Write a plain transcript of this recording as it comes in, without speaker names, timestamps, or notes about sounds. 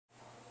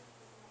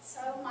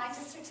my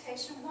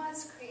dissertation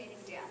was creating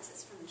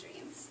dances from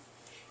dreams.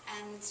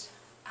 And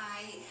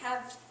I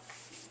have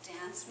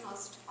danced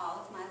most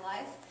all of my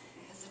life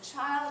as a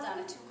child on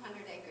a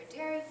 200-acre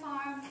dairy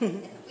farm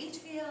in the wheat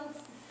fields.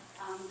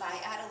 By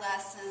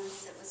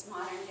adolescence, it was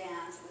modern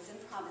dance, it was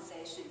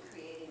improvisation,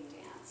 creating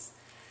dance.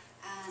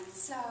 And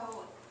so,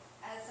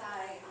 as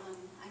I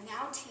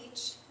now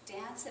teach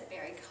dance at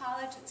Berry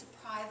College. It's a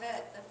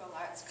private liberal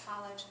arts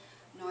college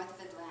north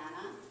of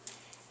Atlanta.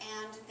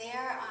 And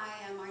there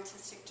I am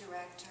artistic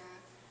director,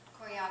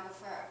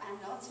 choreographer, and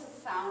also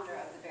founder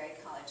of the Berry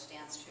College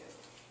Dance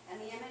Troupe.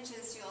 And the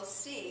images you'll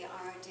see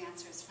are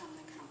dancers from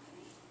the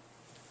company.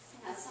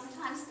 Now,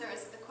 sometimes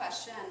there's the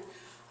question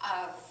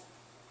of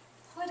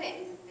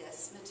putting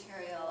this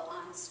material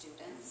on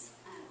students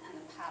and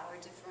the power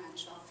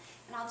differential.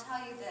 And I'll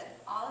tell you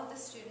that all of the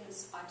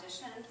students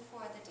auditioned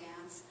for the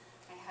dance.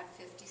 I had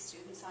 50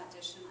 students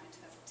audition. I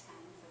took 10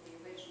 for the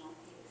original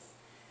piece.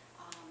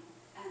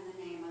 And the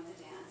name of the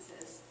dance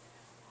is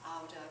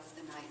Out of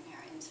the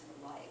Nightmare into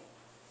the Light.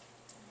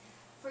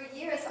 For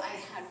years, I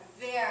had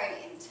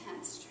very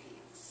intense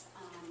dreams,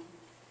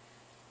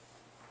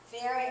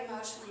 very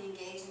emotionally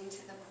engaging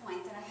to the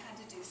point that I had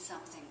to do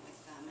something with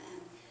them.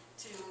 And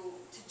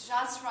to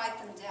just write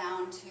them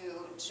down,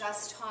 to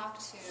just talk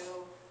to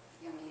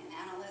Jungian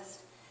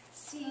analyst,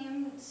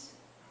 seemed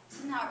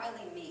to not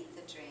really meet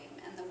the dream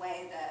in the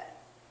way that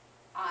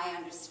I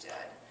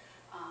understood.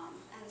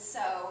 And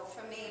so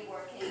for me,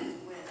 working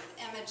with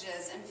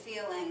images and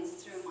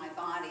feelings through my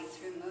body,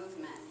 through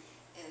movement,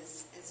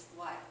 is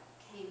what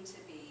came to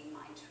be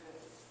my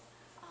truth,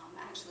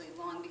 actually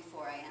long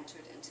before I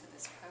entered into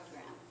this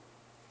program.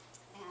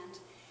 And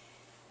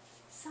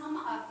some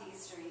of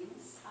these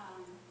dreams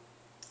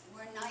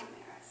were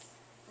nightmares.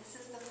 This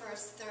is the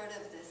first third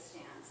of this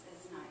dance,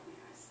 is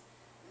nightmares.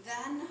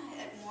 Then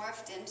it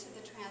morphed into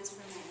the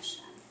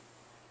transformation.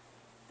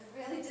 The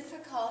really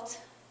difficult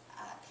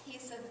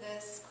piece of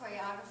this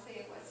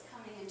choreography was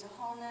coming into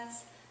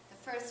wholeness. The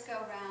first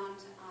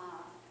go-round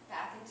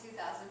back in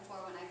 2004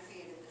 when I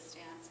created this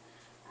dance,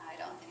 I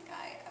don't think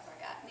I ever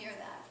got near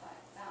that, but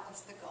that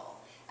was the goal.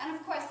 And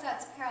of course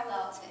that's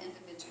parallel to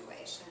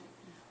individuation.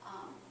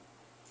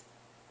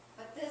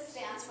 But this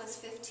dance was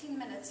 15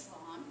 minutes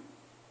long.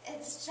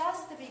 It's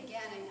just the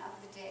beginning of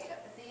the data,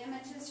 but the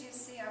images you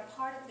see are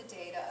part of the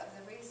data of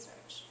the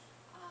research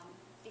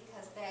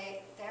because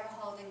they're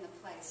holding the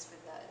place for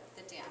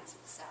the dance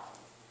itself.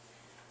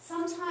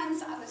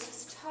 Sometimes I was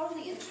just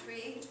totally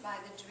intrigued by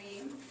the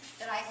dream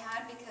that I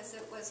had because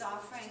it was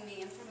offering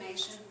me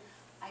information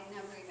I'd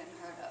never even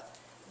heard of.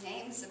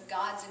 Names of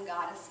gods and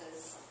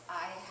goddesses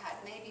I had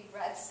maybe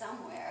read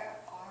somewhere,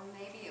 or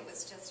maybe it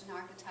was just an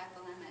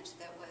archetypal image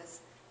that was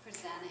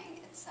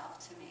presenting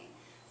itself to me.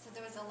 So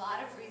there was a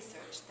lot of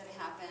research that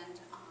happened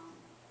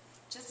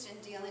just in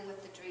dealing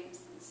with the dreams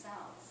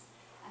themselves.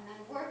 And then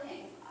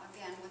working,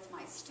 again, with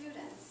my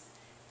students.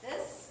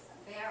 This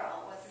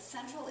barrel was the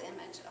central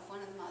image of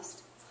one of the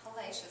most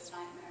hellacious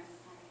nightmares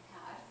I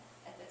had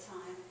at the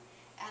time.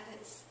 And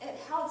it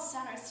held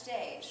center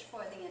stage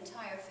for the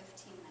entire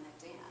 15-minute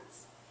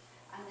dance.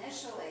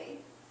 Initially,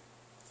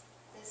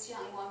 this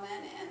young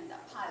woman in the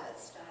pilot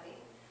study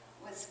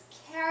was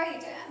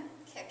carried in,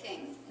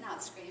 kicking,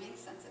 not screaming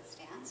since it's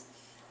dance,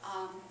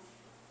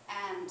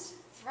 and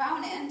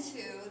thrown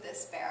into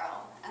this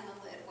barrel, and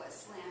the lid was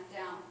slammed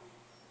down.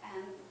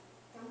 And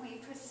then we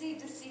proceed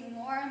to see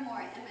more and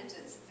more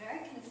images of very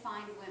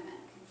confined women,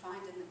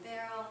 confined in the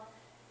barrel,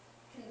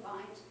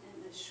 confined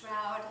in the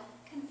shroud,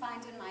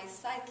 confined in my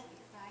psyche,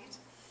 right?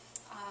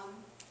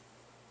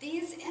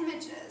 These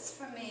images,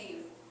 for me,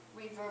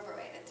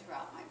 reverberated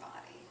throughout my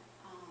body.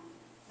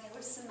 They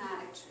were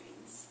somatic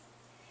dreams.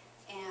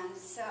 And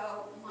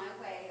so my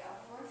way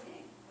of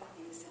working with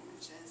these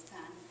images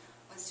then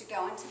was to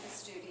go into the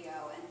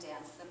studio and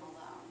dance them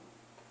alone.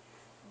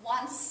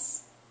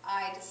 Once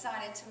I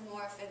decided to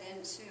morph it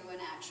into an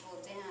actual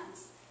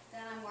dance,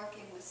 then I'm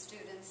working with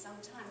students,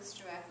 sometimes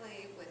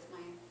directly with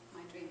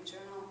my dream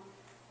journal,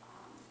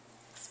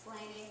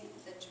 explaining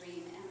the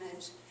dream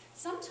image.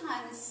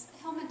 Sometimes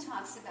Hillman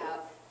talks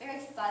about very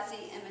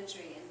fuzzy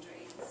imagery in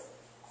dreams.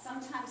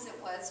 Sometimes it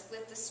was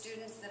with the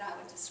students that I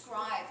would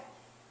describe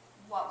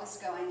what was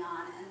going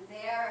on, and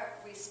their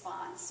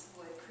response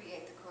would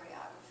create the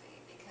choreography,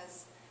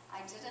 because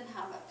I didn't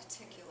have a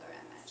particular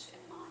image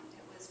in mind.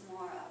 It was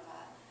more of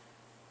a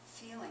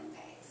feeling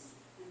base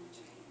in the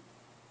dream.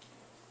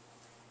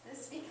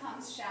 This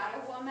becomes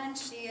Shadow Woman.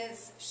 She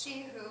is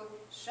she who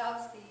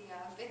shoves the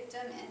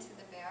victim into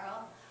the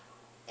barrel.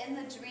 In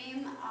the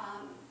dream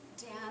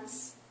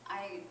dance,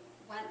 I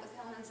went with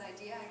Hillman's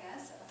idea, I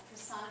guess, of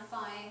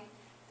personifying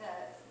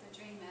the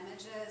dream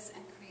images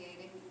and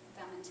creating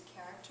them into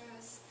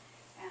characters.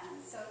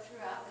 And so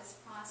throughout this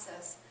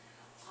process,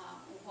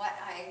 what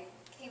I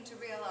came to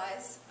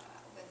realize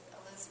with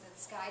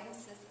Elizabeth's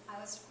guidance is I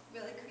was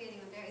really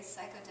creating a very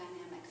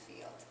psychodynamic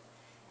field.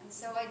 And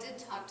so I did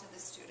talk to the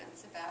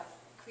students about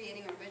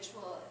creating a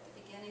ritual at the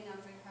beginning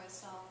of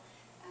rehearsal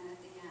and at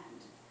the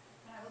end.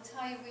 But I will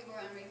tell you, we were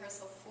in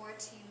rehearsal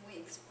 14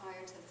 weeks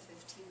prior to the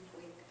 15th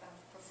week of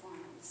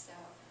performance.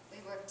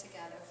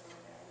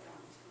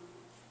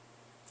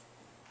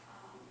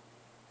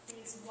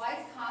 these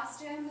white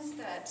costumes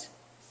that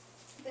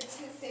the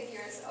two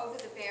figures over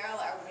the barrel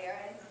are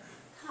wearing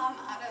come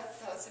out of,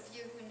 those of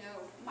you who know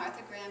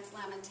Martha Graham's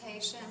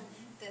Lamentation,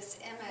 this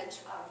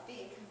image of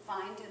being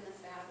confined in the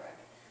fabric.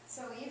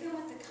 So even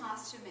with the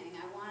costuming,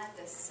 I wanted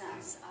this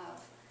sense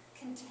of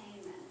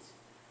containment.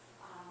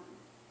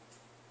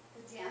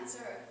 The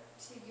dancer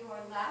to your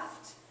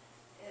left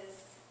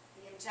is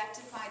the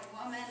objectified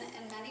woman.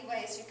 In many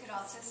ways, you could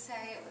also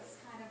say it was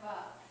kind of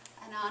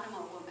an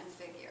animal woman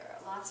figure.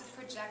 Lots of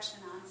projection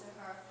onto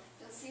her.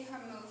 You'll see her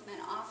movement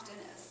often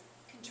is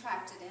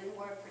contracted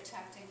inward,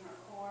 protecting her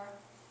core.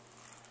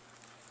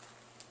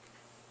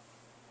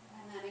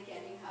 And then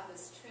again, you have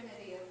this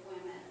trinity of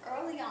women.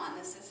 Early on,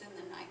 this is in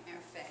the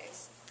nightmare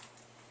phase.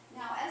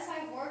 Now, as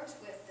I worked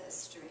with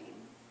this dream,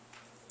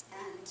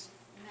 and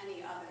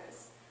many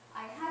others,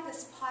 I had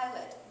this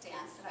pilot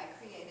dance that I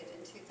created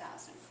in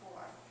 2004.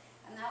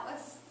 And that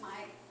was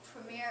my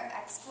premier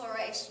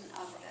exploration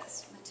of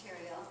this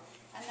material.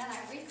 And then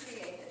I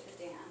recreated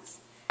the dance.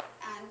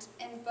 And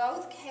in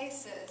both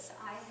cases,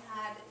 I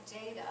had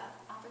data,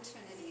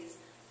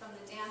 opportunities, from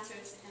the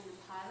dancers in the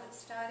pilot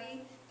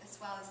study, as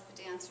well as the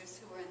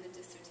dancers who were in the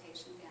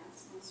dissertation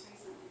dance most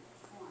recently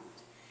performed.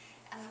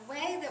 And the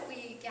way that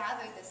we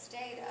gather this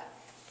data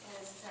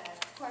is that,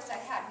 of course, I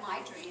had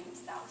my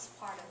dreams. That was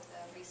part of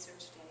the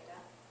research data.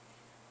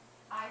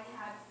 I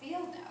had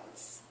field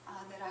notes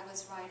that I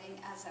was writing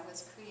as I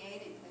was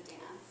creating the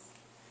dance.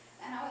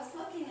 And I was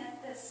looking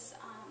at this,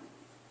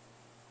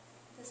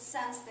 this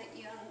sense that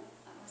Jung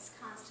was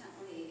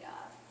constantly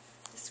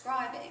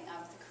describing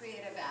of the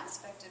creative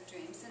aspect of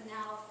dreams. And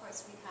now, of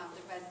course, we have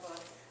the Red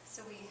Book,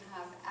 so we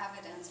have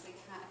evidence we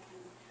can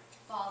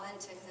fall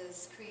into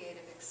his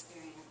creative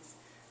experience.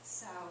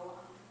 So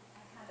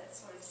I had that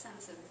sort of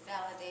sense of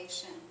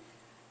validation,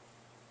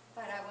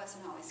 but I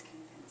wasn't always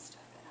convinced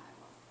of it, I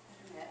will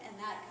admit. And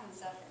that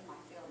comes up in my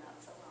field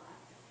notes a lot.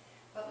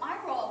 But my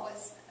role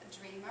was a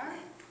dreamer,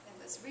 it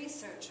was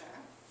researcher,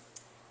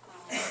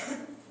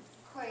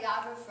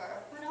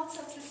 choreographer, but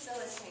also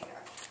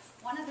facilitator.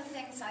 One of the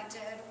things I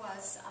did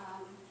was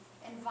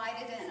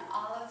invited in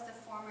all of the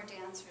former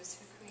dancers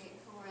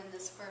who were in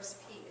this first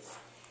piece.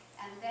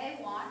 And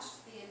they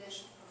watched the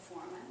initial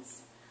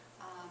performance,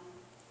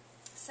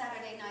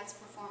 Saturday night's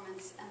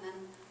performance, and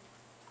then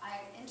I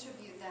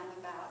interviewed them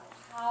about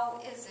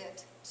how is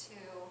it to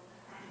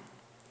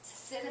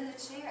sit in the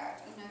chair,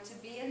 to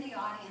be in the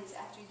audience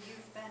after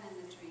you've been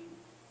in the dream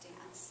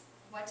dance.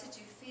 What did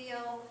you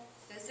feel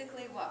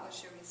physically? What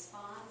was your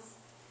response?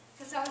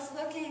 Because I was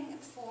looking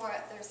for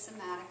their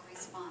somatic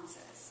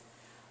responses.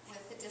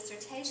 With the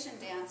dissertation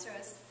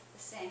dancers, the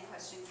same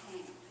question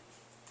came.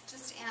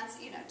 Just answer,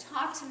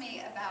 talk to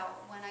me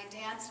about when I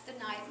danced the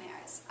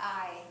nightmares.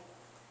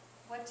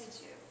 What did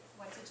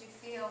you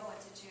feel?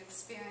 What did you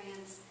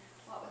experience?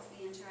 What was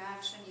the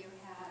interaction you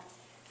had?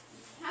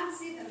 You can't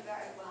see them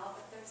very well,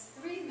 but there's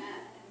 3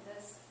 men in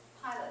this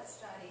pilot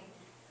study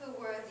who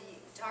were the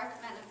dark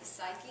men of the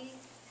psyche.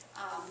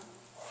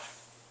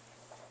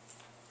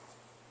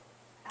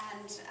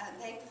 And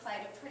they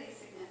played a pretty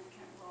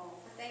significant role,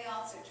 but they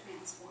also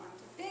transformed.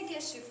 The big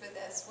issue for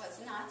this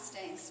was not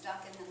staying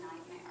stuck in the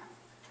nightmare.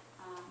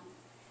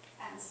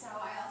 And so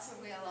I also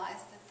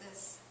realized that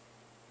this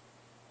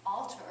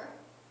altar,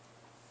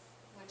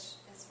 which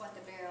is what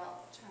the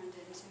barrel turned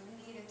into,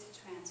 needed to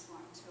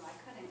transform too. I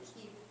couldn't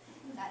keep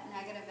that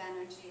negative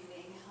energy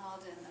being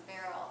held in the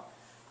barrel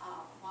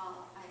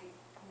while I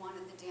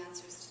wanted the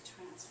dancers to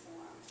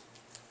transform.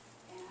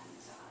 And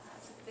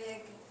that's a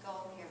big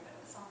goal here, but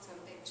it was also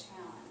a big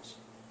challenge.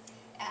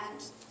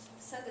 And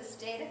so this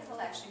data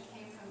collection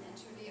came from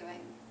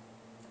interviewing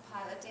the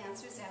pilot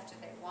dancers after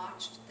they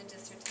watched the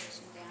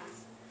dissertation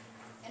dance,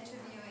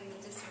 interviewing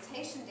the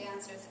dissertation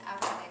dancers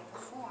after they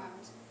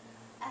performed,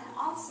 and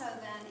also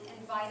then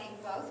inviting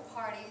both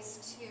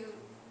parties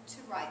to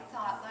write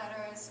thought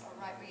letters or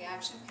write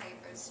reaction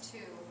papers to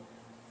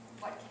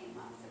what came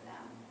up for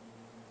them.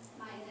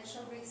 My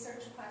initial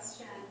research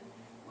question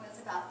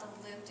was about the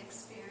lived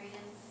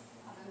experience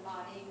of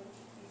embodying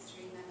these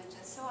dream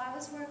images. So I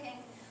was working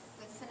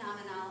with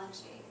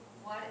phenomenology.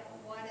 What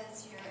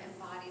is your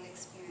embodied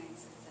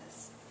experience of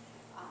this?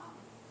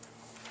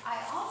 I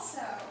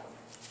also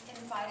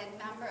invited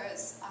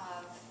members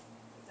of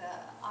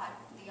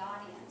the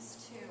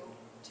audience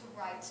to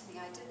write to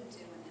me. I didn't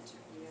do an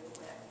interview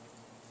with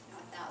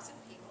 1,000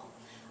 people.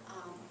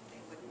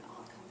 They wouldn't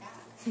all come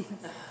back.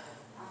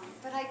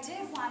 But I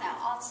did want to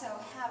also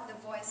have the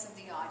voice of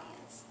the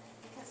audience,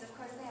 because of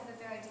course they have a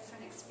very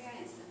different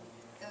experience than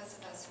those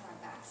of us who are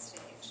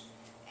backstage.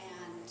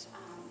 And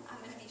I'm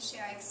going to be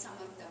sharing some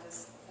of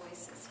those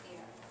voices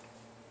here.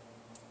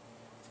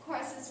 Of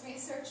course, as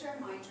researcher,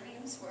 my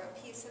dreams were a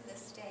piece of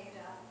this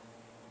data.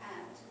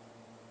 And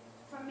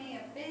for me,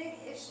 a big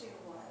issue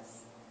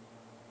was,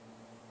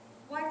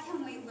 what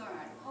can we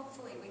learn?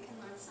 Hopefully we can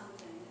learn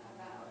something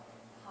about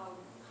how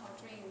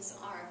dreams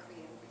are a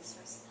creative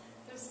resource.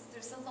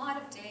 There's a lot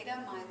of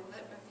data. My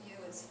lit review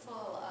is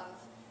full of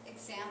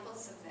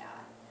examples of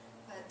that,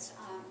 but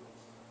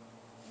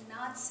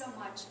not so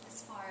much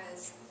as far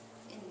as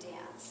in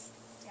dance.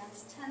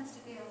 Dance tends to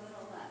be a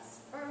little less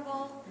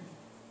verbal,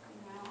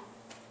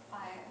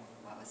 by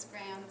what was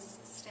Graham's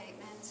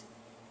statement.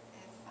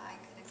 If I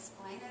could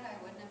explain it, I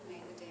wouldn't have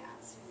made the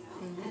dance,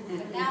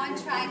 But now I'm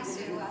trying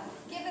to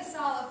give us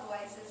all a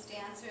voice as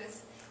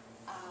dancers,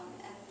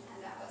 and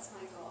that was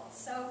my goal.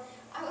 So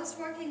I was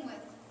working with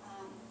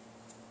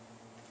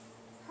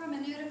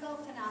hermeneutical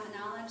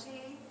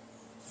phenomenology.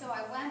 So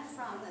I went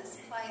from this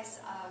place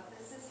of,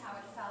 this is how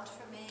it felt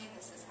for me,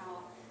 this is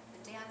how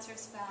the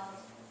dancers felt,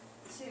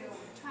 to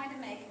trying to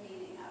make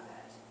meaning of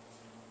it.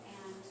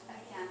 And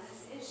again,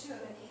 this issue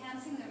of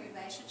enhancing the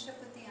relationship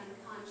with the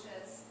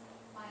unconscious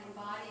by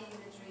embodying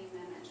the dream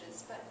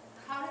images. But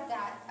how did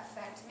that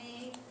affect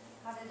me?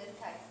 How did it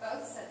affect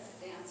both sets of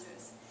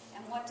dancers?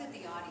 And what did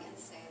the audience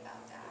say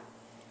about that?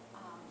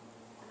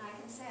 And I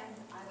can say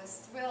I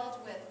was thrilled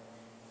with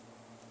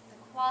the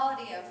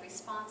quality of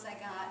response I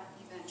got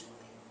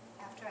eventually,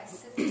 after I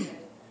sifted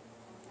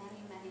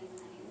many, many,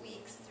 many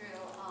weeks through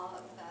all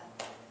of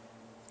the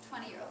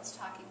 20-year-olds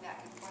talking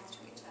back and forth to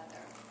each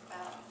other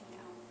about,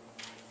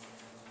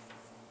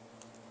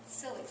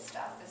 silly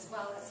stuff, as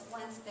well as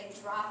once they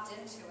dropped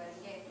into it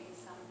and gave me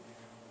some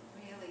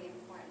really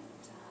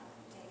important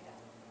data.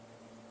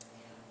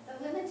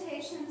 The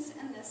limitations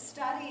in this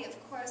study, of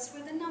course,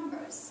 were the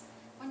numbers.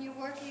 When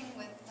you're working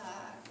with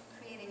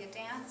creating a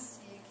dance,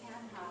 you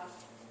can't have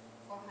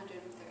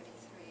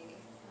 433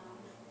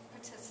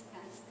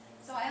 participants.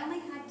 So I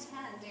only had 10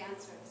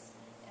 dancers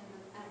in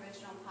the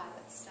original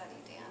pilot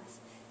study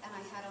dance, and I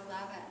had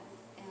 11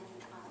 in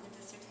the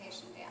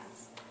dissertation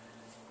dance.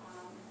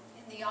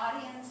 In the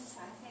audience,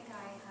 I think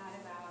I had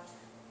about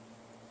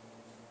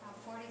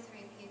 43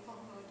 people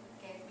who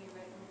gave me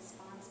written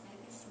response,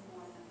 maybe some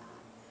more than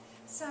that.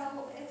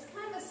 So it's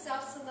kind of a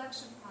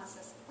self-selection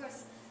process. Of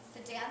course,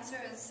 the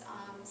dancers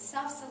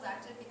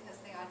self-selected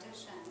because they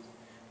auditioned,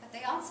 but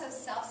they also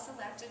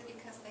self-selected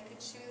because they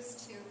could choose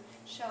to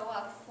show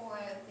up for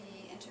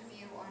the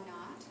interview or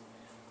not.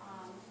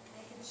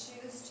 They could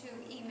choose to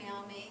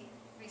email me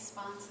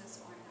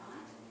responses or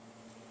not.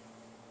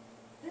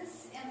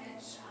 This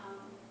image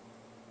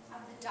of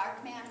the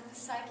dark man of the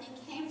psyche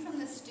came from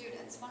the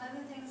students. One of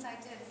the things I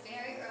did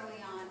very early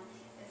on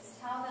is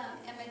tell them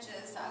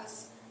images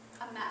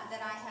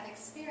that I had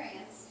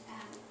experienced,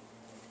 and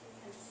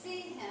you can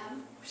see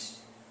him.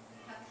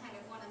 Kind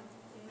of one of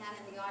the men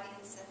in the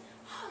audience said,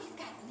 "Oh, you've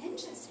got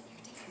ninjas in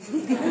your dance."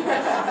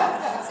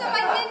 So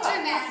my ninja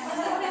men.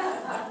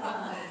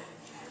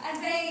 And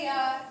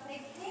they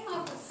came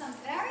up with some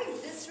very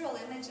visceral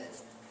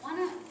images. One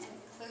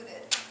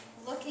included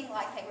looking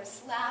like they were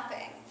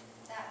slapping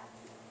that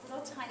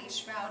little tiny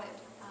shrouded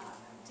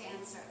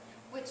dancer,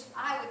 which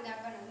I would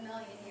never in a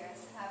million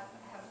years have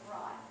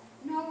brought,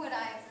 nor would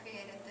I have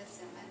created this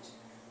image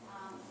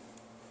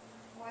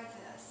or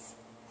this.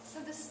 So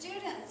the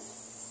students'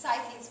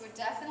 psyches were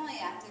definitely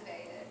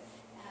activated,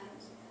 and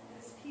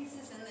there's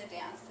pieces in the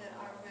dance that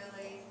are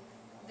really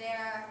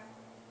their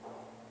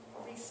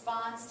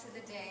response to the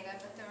data,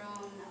 but their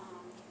own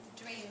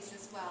dreams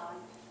as well.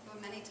 And there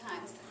were many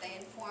times that they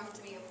informed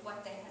me of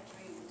what they had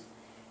dreamed,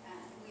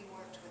 and we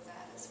worked with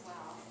that as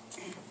well.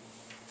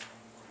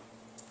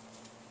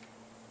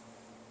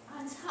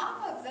 On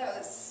top of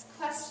those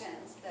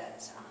questions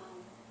that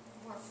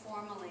were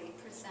formally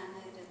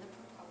presented in the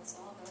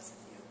proposal, those of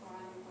you who are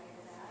on your way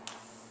to that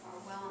are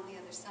well on the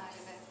other side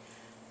of it,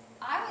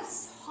 I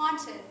was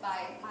haunted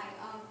by my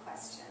own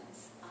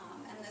questions,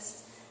 and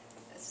this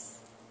is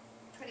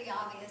pretty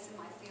obvious in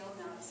my field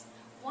notes.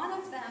 One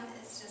of them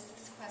is just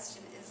this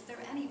question: is there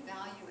any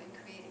value in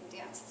creating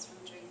dances from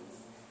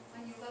dreams?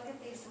 When you look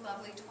at these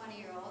lovely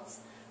 20-year-olds,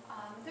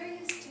 they're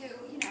used to,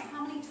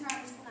 how many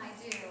turns can I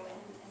do in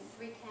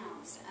 3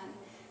 counts, and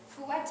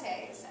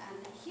fouettes, and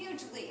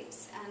huge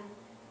leaps, and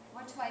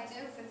what do I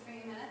do for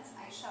 3 minutes?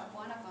 I shove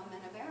one of them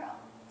in a barrel.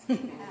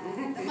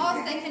 And the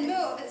most they can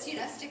move is,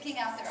 sticking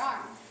out their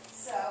arm.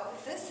 So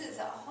this is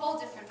a whole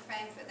different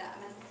frame for them.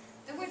 And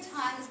there were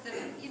times that,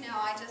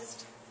 I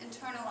just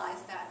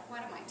internalized that.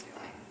 What am I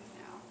doing?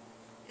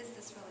 Is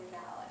this really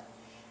valid?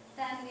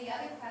 Then the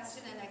other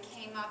question, and it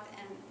came up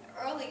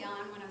early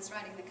on when I was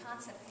writing the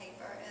concept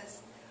paper,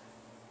 is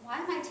why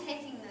am I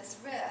taking this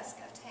risk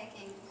of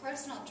taking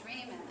personal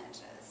dream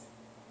images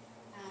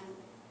and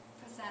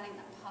presenting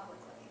them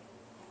publicly?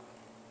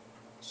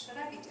 Should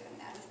I be doing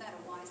that? Is that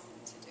a wise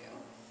thing to do?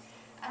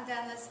 And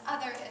then this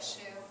other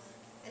issue,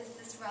 is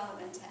this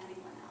relevant to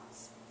anyone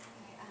else?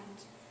 Okay, and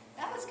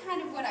that was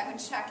kind of what I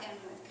would check in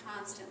with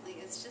constantly,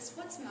 is just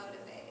what's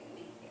motivating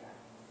me here.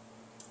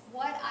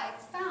 What I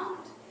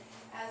found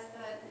as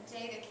the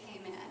data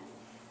came in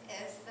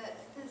is that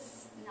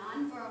this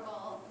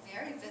nonverbal,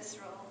 very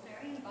visceral,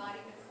 very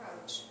embodied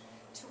approach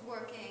to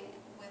working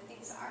with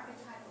these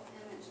archetypal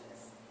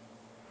images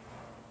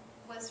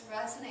was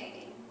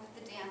resonating with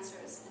the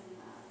dancers in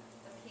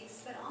the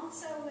piece, but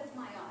also with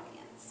my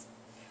audience.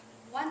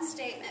 One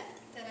statement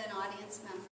that an audience member